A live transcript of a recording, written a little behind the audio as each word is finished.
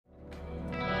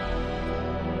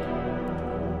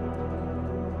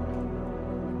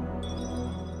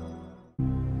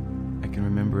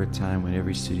remember a time when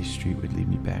every city street would lead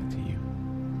me back to you.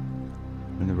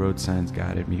 When the road signs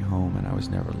guided me home and I was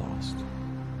never lost.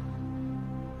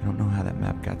 I don't know how that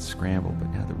map got scrambled, but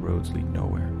now the roads lead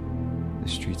nowhere. The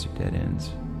streets are dead ends,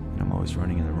 and I'm always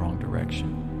running in the wrong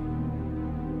direction.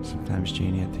 Sometimes,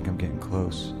 Janie, I think I'm getting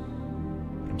close,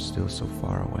 but I'm still so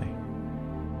far away.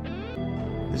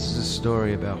 This is a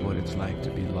story about what it's like to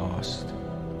be lost,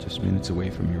 just minutes away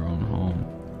from your own home.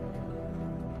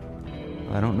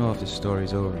 Well, I don't know if the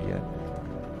story's over yet,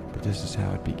 but this is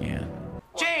how it began.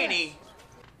 Janie!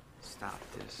 Stop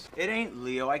this. It ain't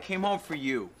Leo. I came home for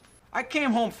you. I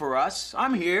came home for us.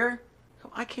 I'm here.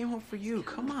 I came home for you.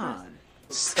 Come on.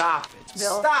 Stop it.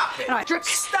 Bill. Stop it. No,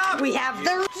 Stop it. We have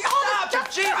the Stop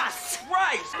it, Jesus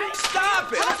Christ.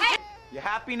 Stop it. You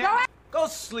happy now? Go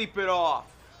sleep it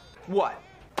off. What?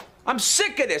 I'm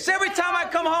sick of this. Every time I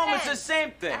come home, it's the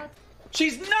same thing.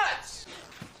 She's nuts.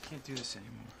 I can't do this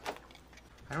anymore.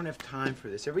 I don't have time for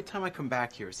this. Every time I come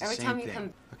back here, it's the same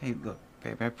thing. Okay, look,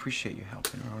 babe, I appreciate you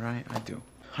helping her, all right? I do.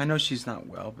 I know she's not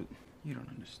well, but you don't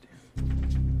understand.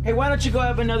 Hey, why don't you go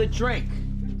have another drink?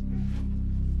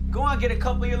 Go on, get a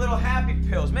couple of your little happy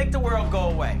pills. Make the world go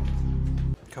away.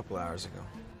 A couple hours ago.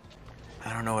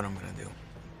 I don't know what I'm gonna do.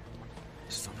 I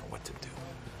just don't know what to do.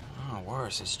 Oh,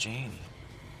 worse, it's Janie.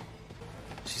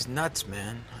 She's nuts,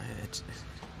 man.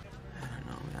 I don't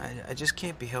know. I just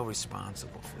can't be held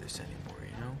responsible for this anymore,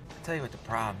 you know? I'll tell you what the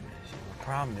problem is. The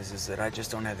problem is that I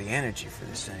just don't have the energy for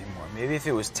this anymore. Maybe if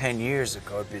it was 10 years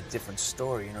ago, it'd be a different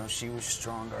story, you know? She was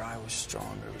stronger, I was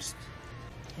stronger. It was...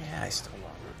 Yeah, I still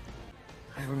love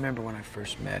her. I remember when I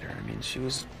first met her. I mean, she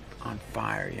was on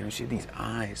fire, you know? She had these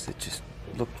eyes that just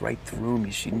looked right through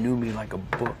me. She knew me like a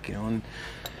book, you know?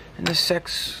 And the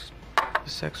sex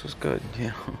was good, you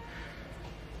know?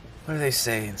 What do they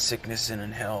say in sickness and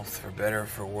in health, for better or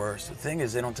for worse? The thing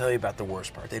is, they don't tell you about the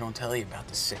worst part. They don't tell you about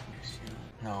the sickness, you know?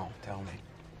 No, tell me.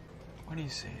 What are you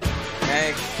saying?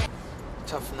 Hey,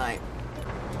 tough night.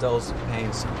 Dulls the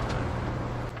pain sometimes.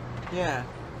 Yeah.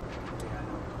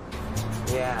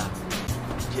 Yeah.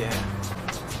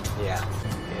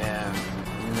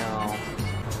 No.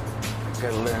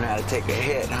 Gotta learn how to take a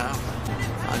hit, huh?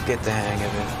 I'll get the hang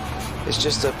of it. It's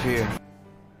just up here.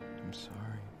 I'm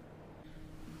sorry.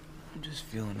 I'm just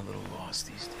feeling a little lost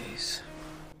these days.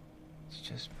 It's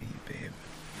just me, babe.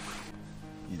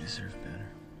 You deserve better.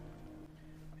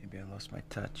 Maybe I lost my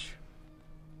touch.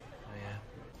 Oh, yeah.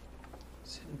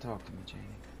 Sit and talk to me, Janie.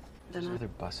 There's other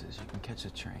buses. You can catch a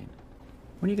train.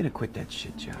 When are you gonna quit that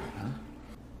shit job, huh?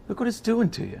 Look what it's doing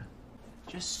to you.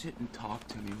 Just sit and talk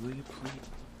to me, will you, please?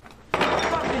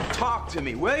 Fucking talk to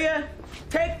me, will you?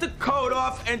 Take the coat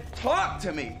off and talk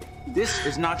to me. This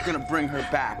is not gonna bring her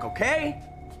back, okay?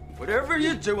 Whatever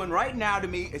you're doing right now to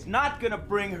me is not gonna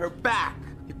bring her back.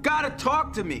 You gotta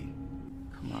talk to me.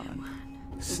 Come on.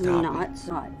 Stop it.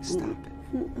 Stop it.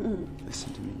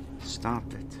 Listen to me.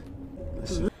 Stop it.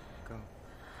 Listen. Go.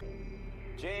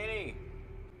 Janie!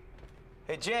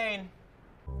 Hey, Jane!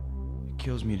 It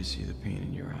kills me to see the pain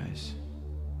in your eyes.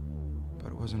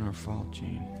 But it wasn't our fault,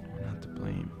 Jane. We're not to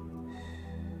blame.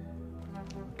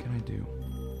 What can I do?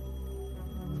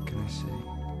 What can I say?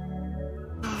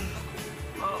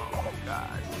 Oh,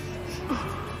 God.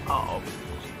 Oh,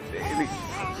 baby.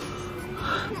 I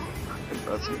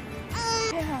love you.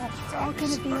 Yeah, it's all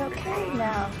gonna be okay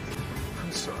now.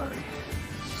 I'm sorry.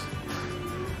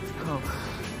 Come.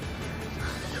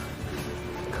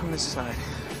 Come inside.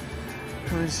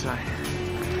 Come inside.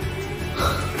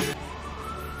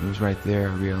 It was right there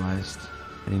I realized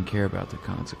I didn't care about the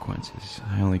consequences.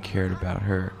 I only cared about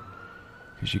her.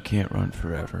 Because you can't run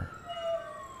forever.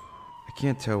 I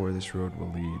can't tell where this road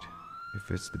will lead.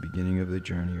 If it's the beginning of the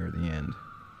journey or the end.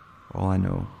 All I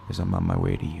know is I'm on my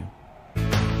way to you.